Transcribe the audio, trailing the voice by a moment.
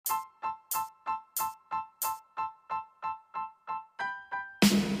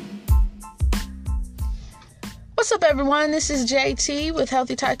What's up, everyone? This is JT with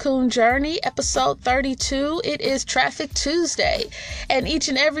Healthy Tycoon Journey, episode 32. It is Traffic Tuesday, and each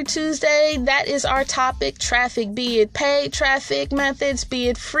and every Tuesday, that is our topic, traffic, be it paid traffic methods, be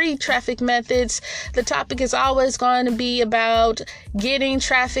it free traffic methods. The topic is always going to be about getting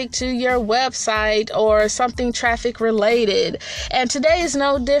traffic to your website or something traffic related, and today is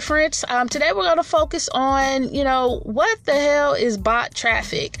no different. Today we're going to focus on, what the hell is bot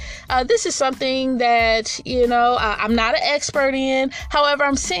traffic? This is something that, I'm not an expert in. However,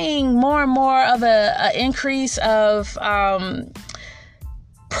 I'm seeing more and more of an increase of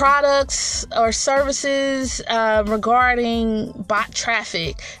products or services regarding bot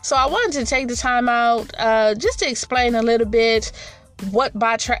traffic. So I wanted to take the time out just to explain a little bit what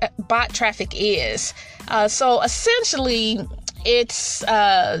bot traffic is. So essentially, it's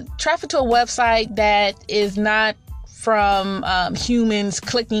traffic to a website that is not from humans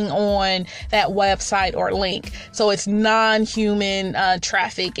clicking on that website or link. So it's non-human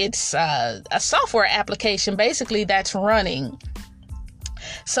traffic. It's a software application basically that's running.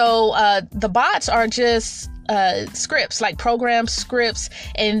 So the bots are just scripts, like program scripts,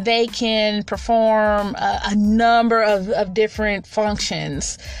 and they can perform a number of different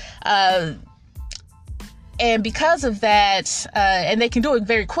functions. And because of that, and they can do it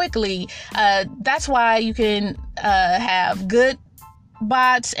very quickly, that's why you can have good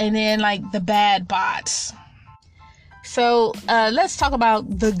bots and then like the bad bots. So let's talk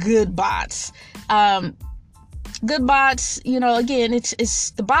about the good bots. Good bots, again,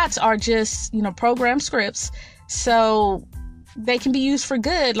 it's the bots are just, program scripts. So they can be used for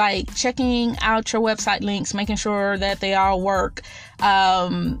good, like checking out your website links, making sure that they all work.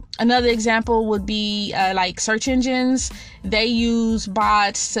 Another example would be like search engines. They use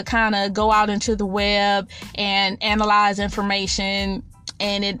bots to kind of go out into the web and analyze information,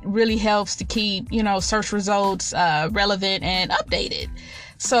 and it really helps to keep, search results relevant and updated.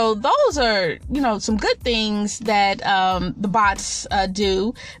 So those are, some good things that the bots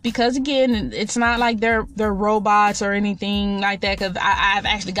do, because again, it's not like they're robots or anything like that, because I've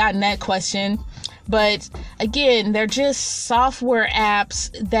actually gotten that question. But again, they're just software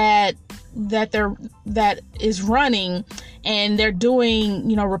apps that is running, and they're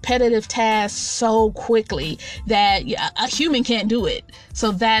doing, repetitive tasks so quickly that a human can't do it.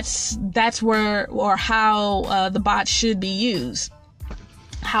 So that's where or how the bots should be used.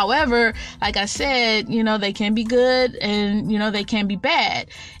 However, like I said, they can be good and, they can be bad.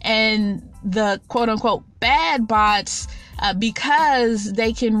 And the quote unquote bad bots, because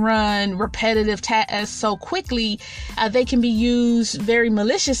they can run repetitive tasks so quickly, they can be used very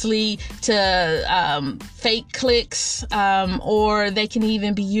maliciously to fake clicks, or they can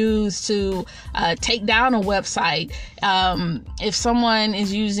even be used to take down a website. If someone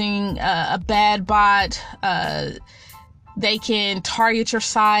is using a bad bot, they can target your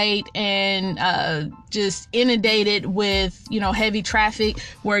site and just inundate it with, heavy traffic,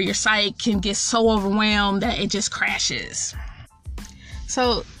 where your site can get so overwhelmed that it just crashes.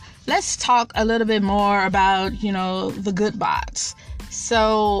 So let's talk a little bit more about, the good bots.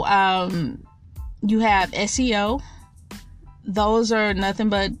 So you have SEO. Those are nothing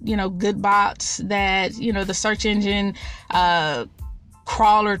but, good bots that, the search engine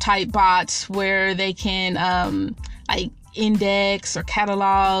crawler type bots, where they can index or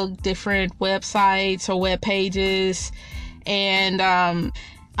catalog different websites or web pages, and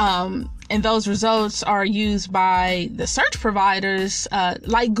those results are used by the search providers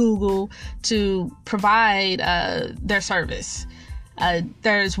like Google to provide their service.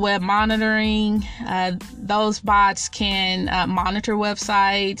 There's web monitoring. Those bots can monitor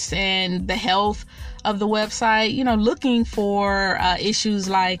websites and the health of the website, looking for issues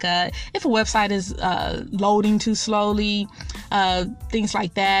like if a website is loading too slowly, things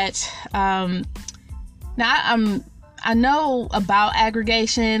like that. Now, I know about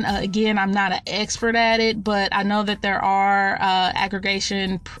aggregation. Again, I'm not an expert at it, but I know that there are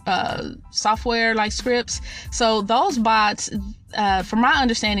aggregation software like scripts. So those bots, from my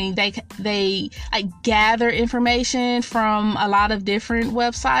understanding, they gather information from a lot of different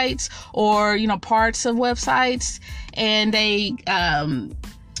websites or parts of websites, and they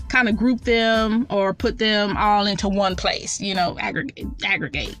kind of group them or put them all into one place.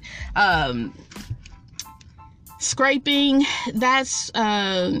 Aggregate. Scraping, that's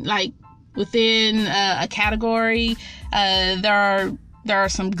like within a category. There are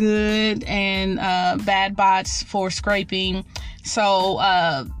some good and bad bots for scraping.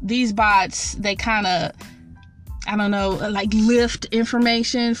 So these bots, they kind of, lift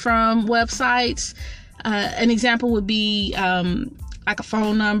information from websites. An example would be like a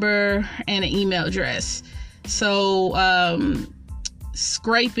phone number and an email address. So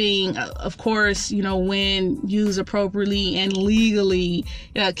scraping, of course, when used appropriately and legally,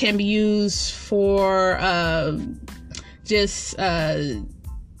 can be used for just for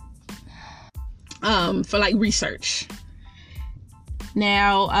like research.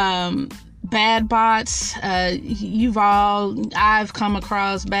 Now, bad bots, I've come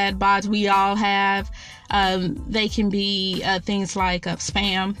across bad bots. We all have. They can be things like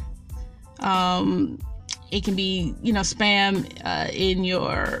spam. It can be, spam in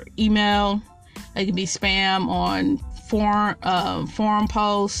your email. It can be spam on forum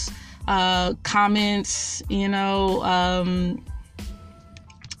posts, comments.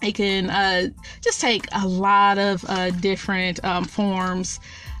 It can just take a lot of different forms.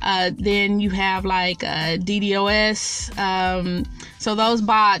 Then you have like DDoS. So those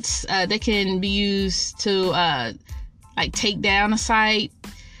bots, they can be used to like take down a site.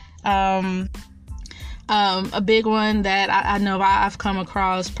 A big one that I know I've come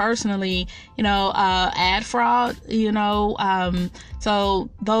across personally, ad fraud, so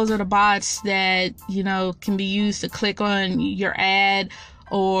those are the bots that, can be used to click on your ad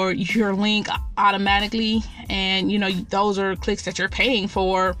or your link automatically. And, those are clicks that you're paying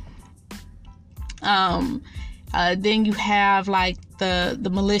for. Then you have like the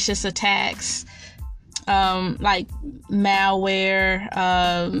malicious attacks, like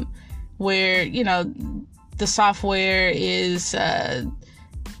malware, where, the software is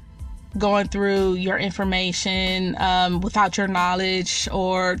going through your information without your knowledge,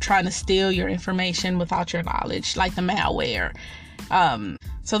 or trying to steal your information without your knowledge, like the malware.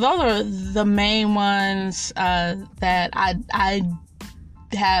 So those are the main ones that I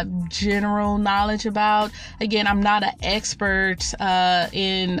have general knowledge about. Again, I'm not an expert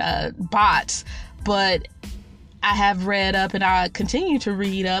in bots, but I have read up, and I continue to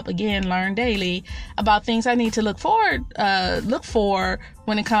read up, again, learn daily about things I need to look for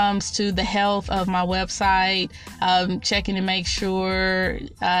when it comes to the health of my website, checking to make sure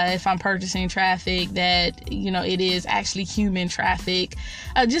if I'm purchasing traffic that, it is actually human traffic,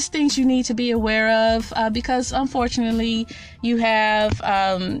 just things you need to be aware of, because unfortunately you have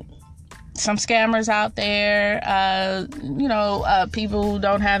some scammers out there, people who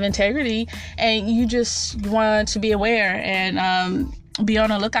don't have integrity, and you just want to be aware and be on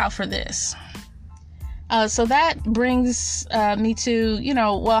the lookout for this. So that brings me to,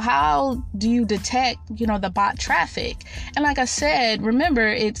 how do you detect, the bot traffic? And like I said, remember,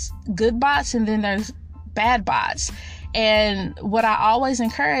 it's good bots and then there's bad bots. And what I always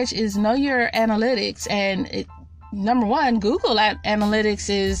encourage is know your analytics. And number one, Google Analytics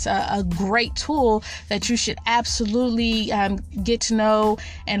is a great tool that you should absolutely get to know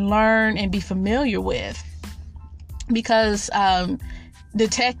and learn and be familiar with, because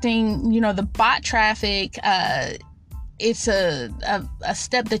detecting, the bot traffic, it's a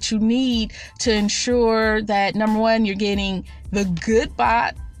step that you need to ensure that, number one, you're getting the good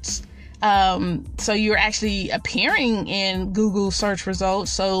bots. So you're actually appearing in Google search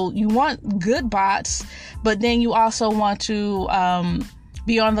results. So you want good bots, but then you also want to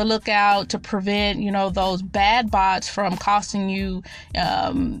be on the lookout to prevent, those bad bots from costing you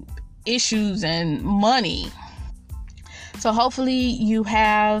issues and money. So hopefully you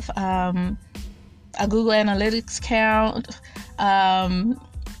have a Google Analytics account,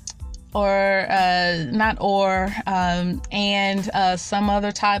 and some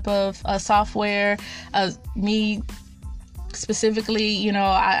other type of software. Me specifically,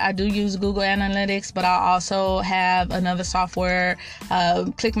 I do use Google Analytics, but I also have another software.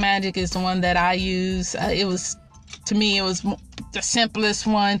 ClickMagic is the one that I use. It was the simplest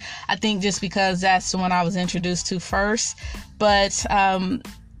one, I think, just because that's the one I was introduced to first. But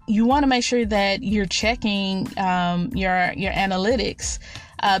you want to make sure that you're checking your analytics,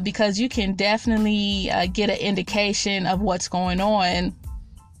 because you can definitely get an indication of what's going on.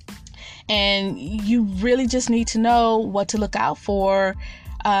 And you really just need to know what to look out for.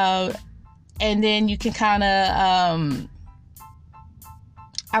 And then you can kind of,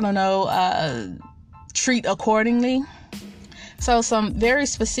 treat accordingly. So some very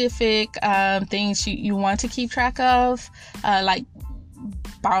specific things you want to keep track of, like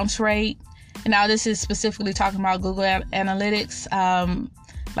bounce rate. And now this is specifically talking about Google Analytics,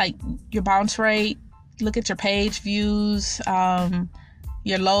 like your bounce rate. Look at your page views,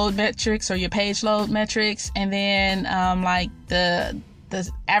 your load metrics or your page load metrics, and then like the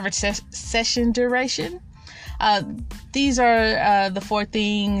average session duration. These are the four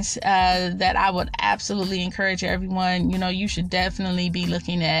things that I would absolutely encourage everyone. You should definitely be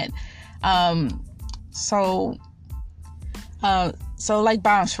looking at. So So like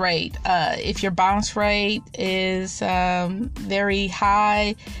bounce rate, if your bounce rate is very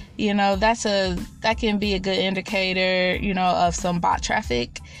high, that can be a good indicator, of some bot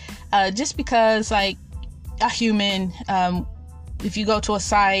traffic. Just because like a human, if you go to a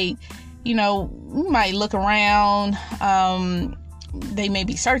site, you might look around, they may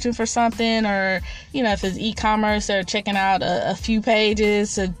be searching for something, or, if it's e-commerce, they're checking out a few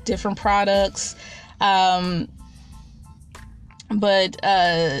pages of different products. But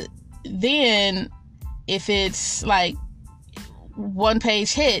then if it's like one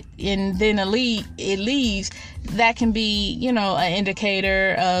page hit and then it leaves, that can be, an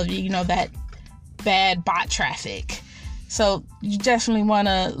indicator of, that bad bot traffic. So you definitely want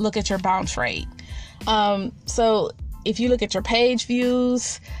to look at your bounce rate. So if you look at your page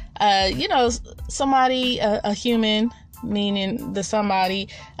views, somebody, a human, meaning the somebody,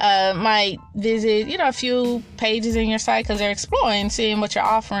 might visit, a few pages in your site because they're exploring, seeing what you're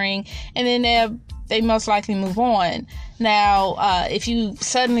offering, and then they most likely move on. Now, if you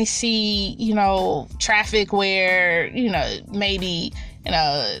suddenly see, traffic where, maybe,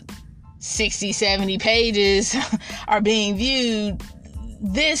 60, 70 pages are being viewed,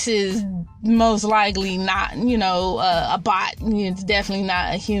 this is most likely not, a bot. It's definitely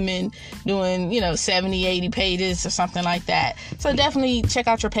not a human doing, 70, 80 pages or something like that. So definitely check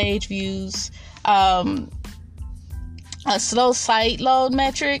out your page views. A slow site load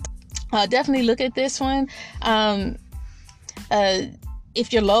metric. Definitely look at this one.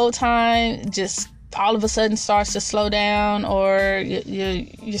 If your load time just all of a sudden starts to slow down, or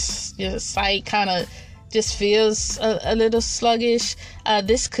your site kind of just feels a little sluggish,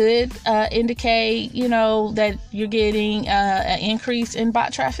 this could indicate, that you're getting an increase in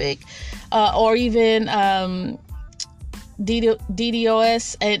bot traffic, or even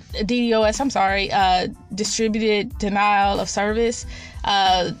DDoS, distributed denial of service.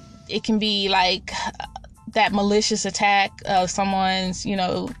 It can be like that malicious attack of someone's,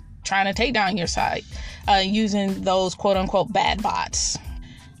 trying to take down your site, using those quote unquote bad bots.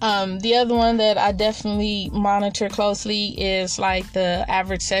 The other one that I definitely monitor closely is like the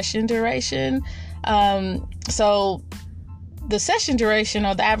average session duration. So the session duration,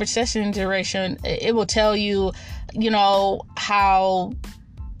 or the average session duration, it will tell you, how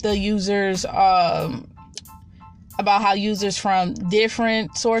the users, about how users from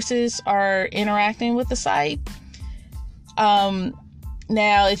different sources are interacting with the site.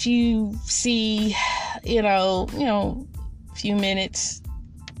 Now, if you see, few minutes,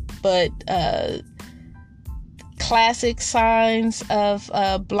 but classic signs of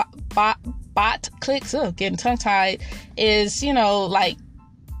bot clicks, getting tongue-tied, is, like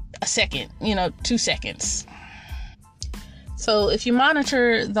a second, 2 seconds. So if you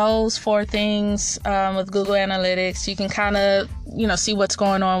monitor those 4 things with Google Analytics, you can kind of, see what's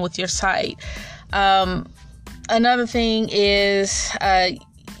going on with your site. Another thing is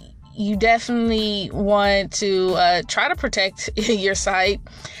you definitely want to try to protect your site.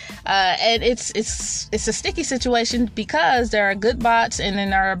 And it's a sticky situation because there are good bots and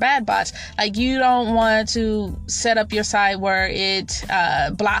then there are bad bots. Like, you don't want to set up your site where it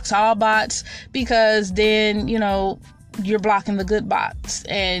blocks all bots, because then, you're blocking the good bots,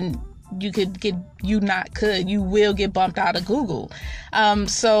 and you will get bumped out of Google.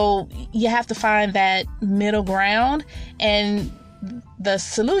 So you have to find that middle ground, and the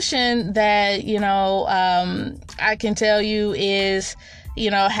solution that, I can tell you is,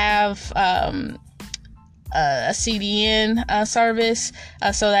 have a CDN service.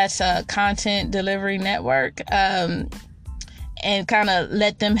 So that's a content delivery network. And kind of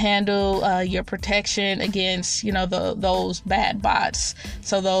let them handle your protection against, those bad bots.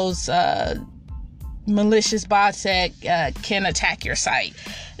 So those malicious bots that can attack your site.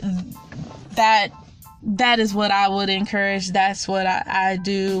 That is what I would encourage. That's what I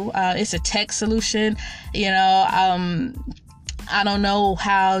do. It's a tech solution. I don't know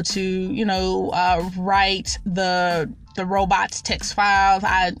how to, write the robots text files.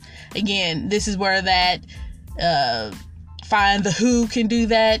 This is where that, find the who can do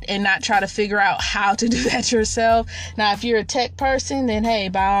that, and not try to figure out how to do that yourself. Now, if you're a tech person, then hey,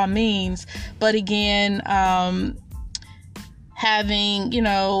 by all means. But again, having,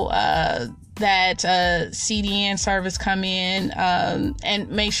 that CDN service come in, and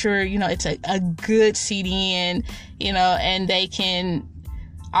make sure, it's a good CDN, and they can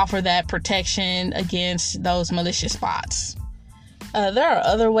offer that protection against those malicious bots. There are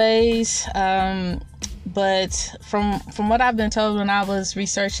other ways, but from what I've been told when I was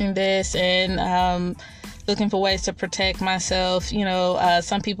researching this and looking for ways to protect myself,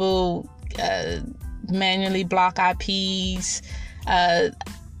 some people manually block IPs.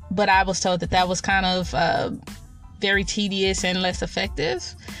 But I was told that was kind of very tedious and less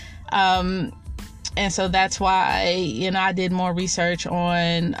effective. And so that's why, I did more research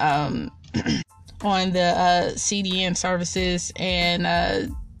on on the CDN services, and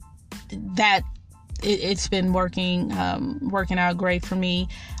that it's been working out great for me.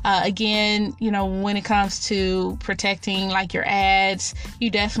 Again, when it comes to protecting like your ads, you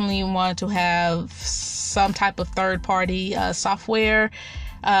definitely want to have some type of third-party software.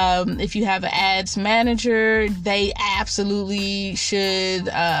 If you have an ads manager, they absolutely should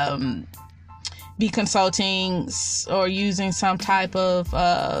be consulting or using some type of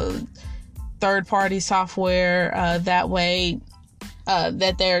third-party software. That way,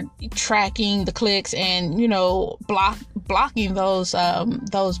 that they're tracking the clicks and blocking those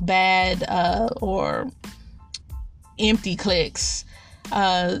bad or empty clicks.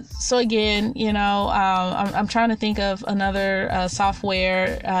 So again, I'm trying to think of another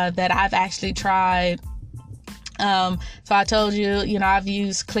software that I've actually tried. So I told you, I've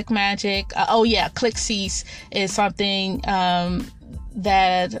used ClickMagic. ClickCease is something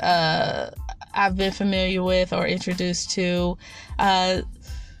that I've been familiar with or introduced to. But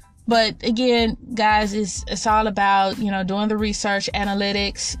again, guys, it's all about, doing the research,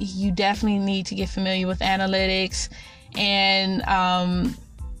 analytics. You definitely need to get familiar with analytics and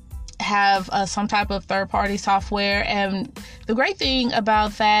have some type of third-party software. And the great thing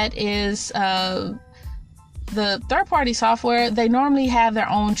about that is the third-party software, they normally have their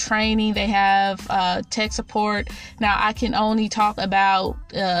own training. They have tech support. Now, I can only talk about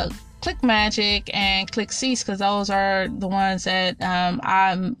ClickMagic and ClickCease because those are the ones that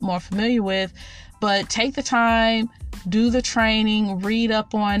I'm more familiar with. But take the time, do the training, read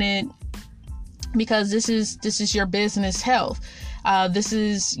up on it, because this is your business health. This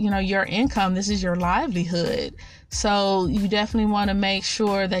is, your income. This is your livelihood. So you definitely want to make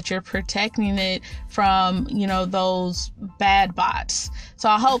sure that you're protecting it from, those bad bots. So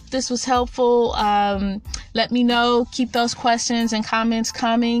I hope this was helpful. Let me know. Keep those questions and comments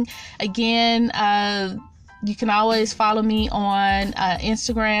coming. Again, you can always follow me on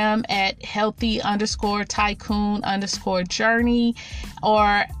Instagram at healthy_tycoon_journey,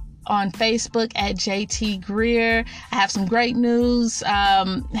 or on Facebook at JT Greer. I have some great news.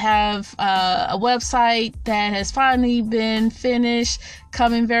 Have a website that has finally been finished,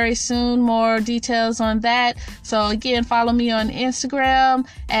 coming very soon. More details on that. So again, follow me on Instagram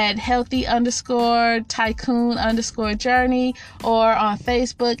at healthy_tycoon_journey, or on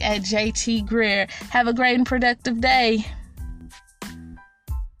Facebook at JT Greer. Have a great and productive day.